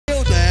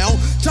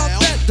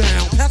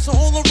pass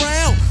all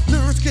around.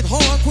 Lyrics get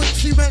hard quick,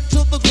 she went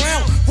to the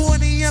ground. For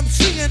an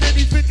EMC and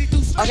any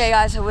 52. Okay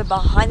guys, so we're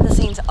behind the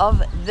scenes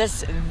of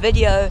this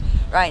video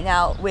right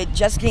now. We're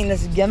just getting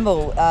this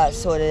gimbal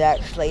sorted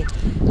actually,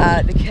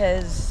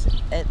 because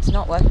it's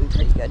not working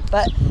pretty good.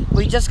 But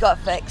we just got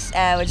fixed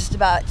and we're just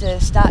about to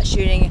start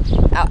shooting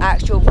our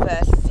actual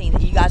first scene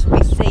that you guys will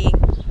be seeing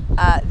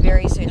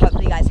very soon.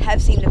 Hopefully you guys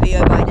have seen the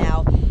video by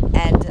now.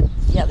 And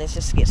yeah, let's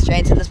just get straight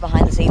into this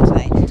behind the scenes,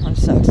 mate. I'm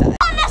so excited.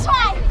 This way!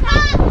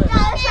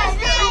 No, this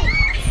way!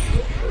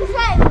 This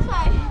way, this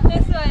way.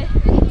 This way.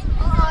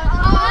 Oh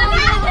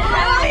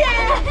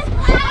yeah!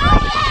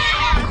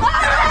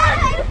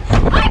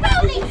 I'm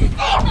only 7!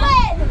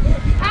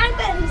 I'm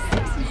only 6.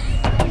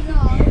 No.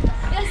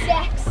 You're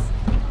 6.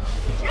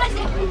 You're 6.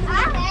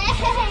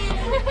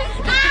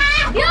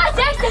 You're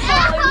 6.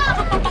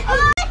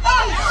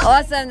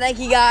 Awesome, thank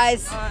you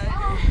guys.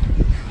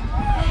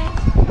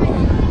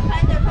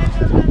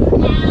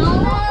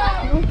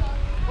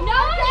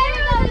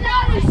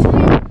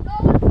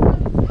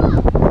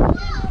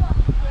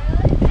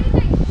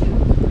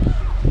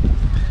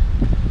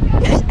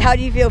 How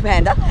do you feel,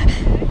 Panda?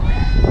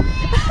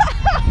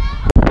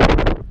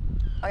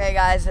 Okay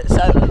guys,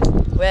 so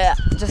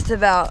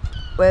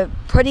we're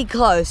pretty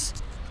close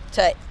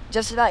to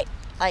just about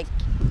like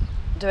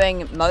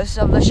doing most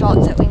of the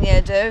shots that we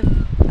need to do.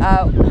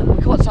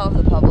 We caught some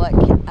of the public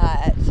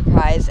at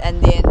surprise,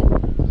 and then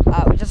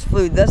we just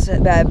flew this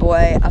bad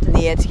boy up in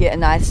the air to get a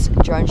nice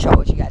drone shot,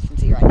 which you guys can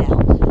see right now.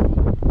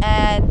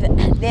 And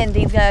then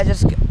Dean's gonna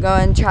just go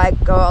and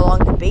go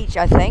along the beach,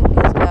 I think.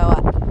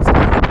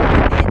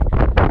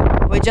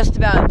 We're just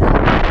about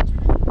done,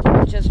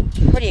 which is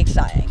pretty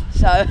exciting.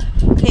 So I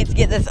need to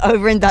get this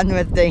over and done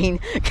with,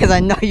 Dean, because I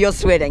know you're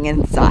sweating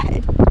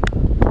inside.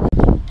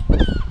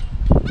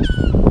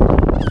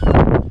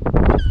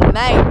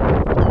 Mate,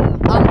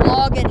 I'm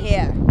vlogging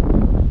here.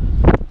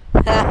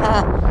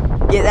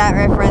 Get that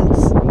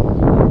reference?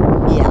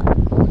 Yeah.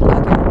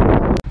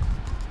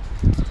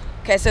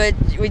 Okay, so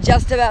we're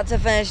just about to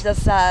finish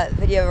this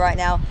video right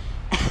now.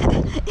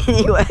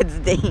 Any words,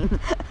 Dean?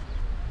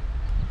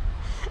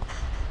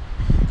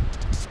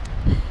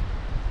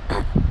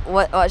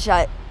 What should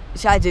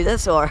I do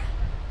this, or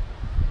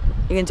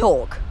you can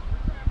talk?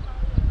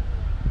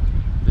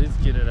 Let's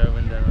get it over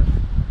and done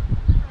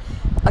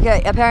with.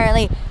 Okay,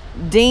 apparently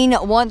Dean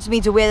wants me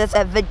to wear this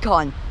at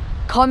VidCon.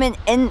 Comment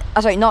in,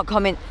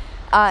 comment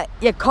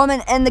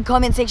in the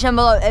comment section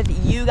below if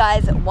you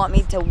guys want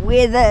me to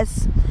wear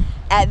this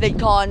at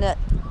VidCon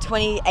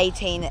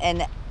 2018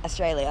 in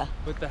Australia.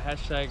 With the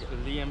hashtag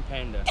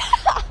 #LiamPanda.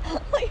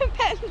 Liam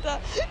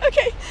Panda.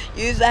 Okay,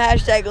 use the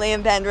hashtag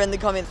Liam Panda in the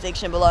comment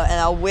section below, and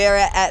I'll wear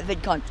it at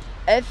VidCon.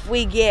 If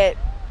we get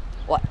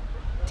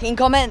 10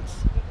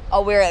 comments,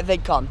 I'll wear it at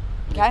VidCon.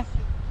 Okay.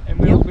 And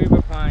we'll be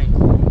replying.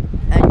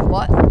 And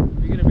what?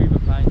 We're gonna be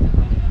replying to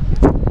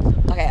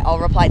comments. Okay, I'll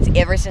reply to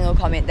every single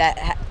comment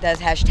that does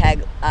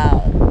hashtag.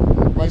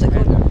 What's it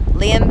called?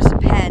 Liam's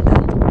Panda.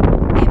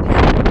 Liam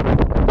Panda.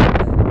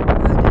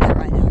 I'll do that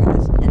right now,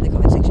 guys, in the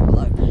comment section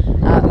below.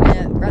 I'm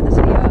gonna wrap this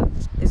video up.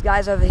 These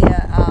guys over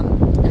here,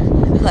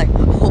 like,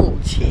 oh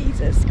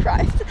Jesus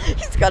Christ,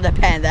 he's got a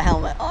panda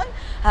helmet on.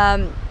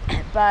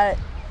 But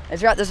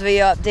let's wrap this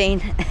video up,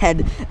 Dean,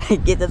 and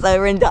get this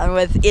over and done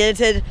with.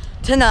 Edited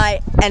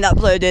tonight and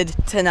uploaded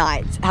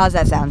tonight. How's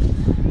that sound? Sounds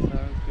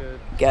good.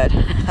 Good.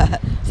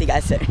 See you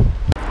guys soon.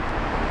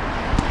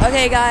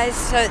 Okay guys,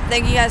 so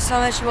thank you guys so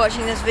much for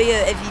watching this video.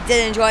 If you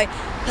did enjoy,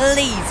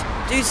 please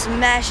do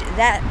smash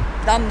that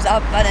thumbs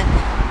up button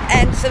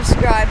and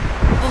subscribe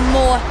for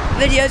more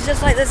videos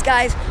just like this,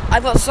 guys.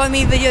 I've got so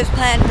many videos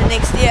planned for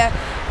next year.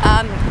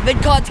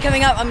 VidCon's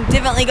coming up. I'm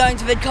definitely going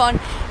to VidCon,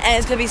 and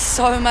it's going to be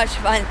so much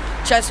fun.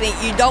 Trust me,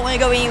 you don't want to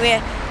go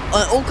anywhere.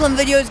 An Auckland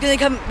video is going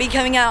to be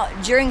coming out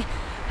during,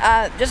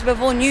 just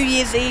before New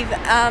Year's Eve.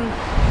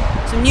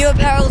 Some new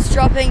apparel's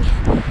dropping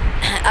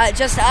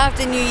just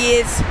after New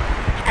Year's,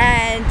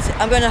 and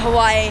I'm going to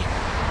Hawaii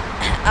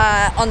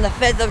on the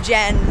 5th of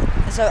Jan.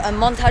 So a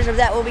montage of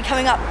that will be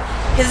coming up,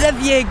 because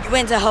if you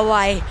went to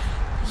Hawaii,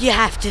 you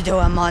have to do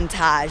a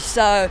montage.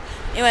 So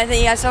anyway, thank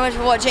you guys so much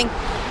for watching.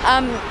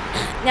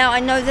 Now I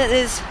know that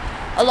there's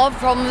a lot of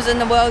problems in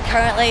the world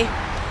currently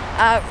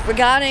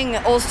regarding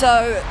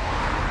also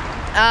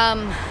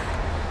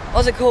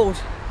what's it called?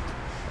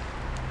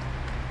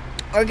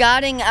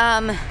 Regarding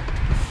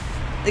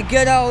the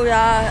good old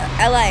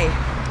LA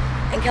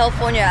in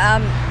California.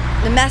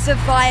 The massive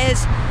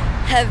fires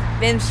have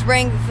been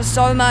spreading for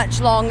so much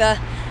longer.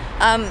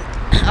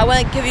 I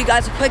want to give you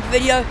guys a quick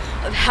video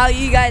of how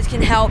you guys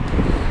can help.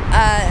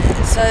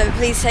 So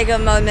please take a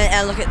moment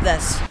and look at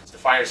this. The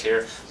fires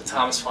here, the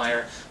Thomas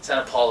Fire,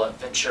 Santa Paula,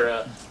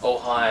 Ventura,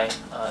 Ojai,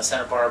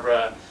 Santa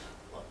Barbara,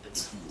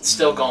 it's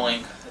still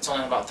going. It's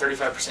only about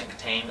 35%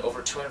 contained.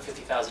 Over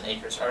 250,000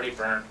 acres already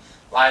burned.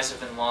 Lives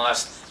have been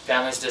lost,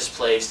 families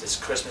displaced. It's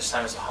Christmas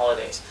time, it's the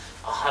holidays.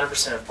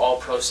 100% of all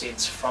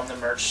proceeds from the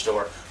merch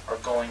store are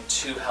going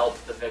to help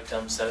the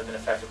victims that have been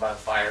affected by the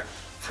fire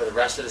for the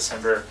rest of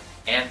December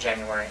and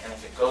January. And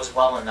if it goes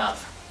well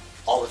enough,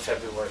 all of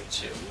February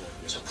too.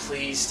 So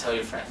please tell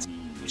your friends.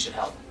 We should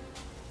help.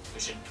 We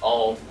should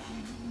all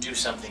do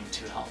something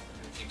to help.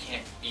 If you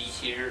can't be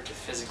here to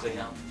physically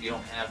help, if you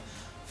don't have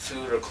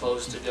food or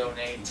clothes to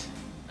donate,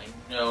 I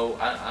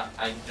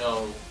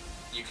know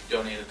you could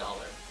donate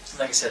 $1. So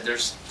like I said,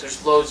 there's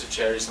loads of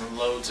charities and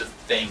loads of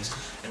things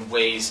and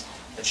ways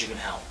that you can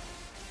help.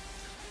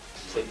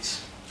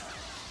 Please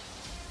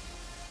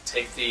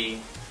take the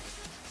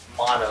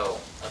motto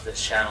of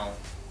this channel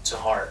to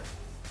heart.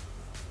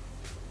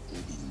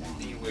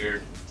 Be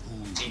weird,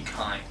 be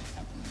kind,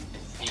 and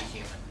be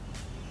human.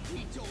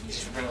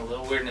 If you bring a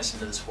little weirdness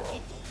into this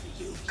world,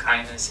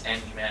 kindness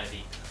and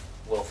humanity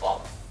will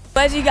follow.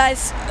 As you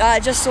guys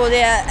just saw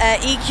there,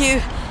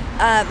 EQ,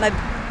 my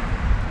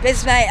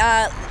best mate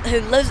who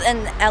lives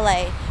in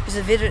LA, who's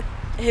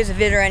a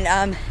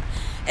veteran,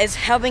 is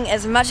helping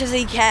as much as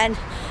he can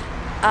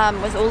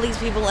with all these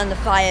people in the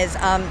fires.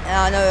 And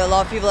I know a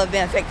lot of people have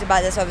been affected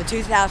by this, over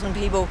 2,000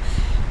 people.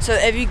 So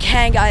if you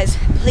can, guys,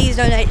 please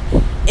donate.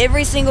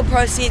 Every single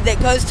proceed that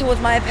goes towards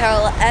my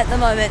apparel at the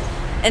moment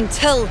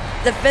until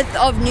the 5th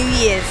of New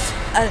Year's,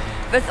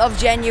 5th of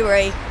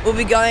January, will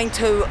be going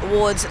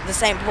towards the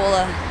St.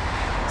 Paula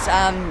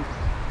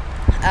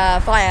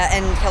fire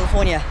in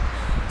California.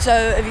 So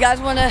if you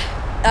guys want to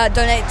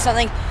donate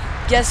something,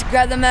 just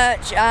grab the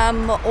merch,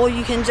 or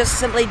you can just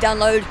simply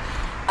download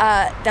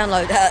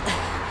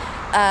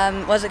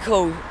what's it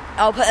called?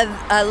 I'll put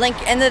a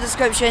link in the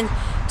description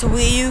to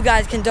where you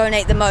guys can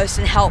donate the most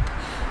and help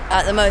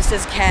the most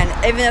as can,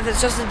 even if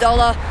it's just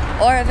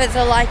 $1 or if it's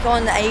a like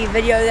on a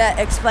video that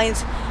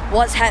explains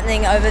what's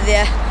happening over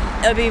there.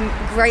 It'll be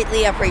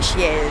greatly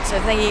appreciated. So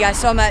thank you guys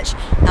so much.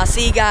 I'll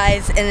see you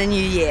guys in the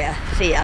new year. See ya.